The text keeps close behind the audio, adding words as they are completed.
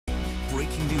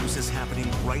breaking news is happening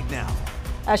right now.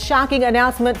 A shocking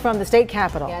announcement from the state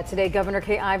capitol. Yeah, today Governor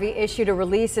Ivey issued a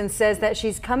release and says that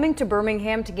she's coming to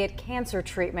Birmingham to get cancer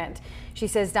treatment. She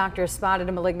says doctors spotted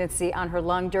a malignancy on her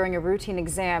lung during a routine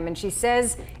exam, and she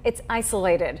says it's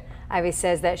isolated. Ivey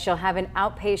says that she'll have an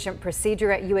outpatient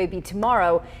procedure at UAB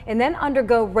tomorrow and then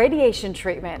undergo radiation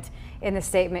treatment. In the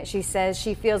statement, she says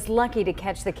she feels lucky to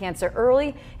catch the cancer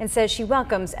early and says she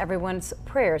welcomes everyone's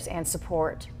prayers and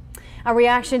support. A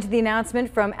reaction to the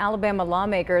announcement from Alabama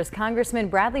lawmakers, Congressman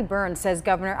Bradley Burns says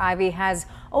Governor Ivey has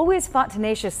always fought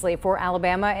tenaciously for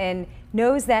Alabama and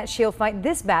knows that she'll fight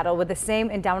this battle with the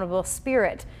same indomitable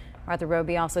spirit. Martha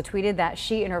Roby also tweeted that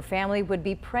she and her family would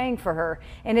be praying for her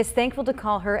and is thankful to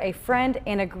call her a friend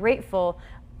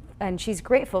and she's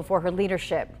grateful for her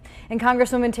leadership. And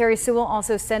Congresswoman Terry Sewell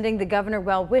also sending the governor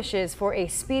well wishes for a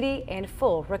speedy and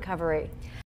full recovery.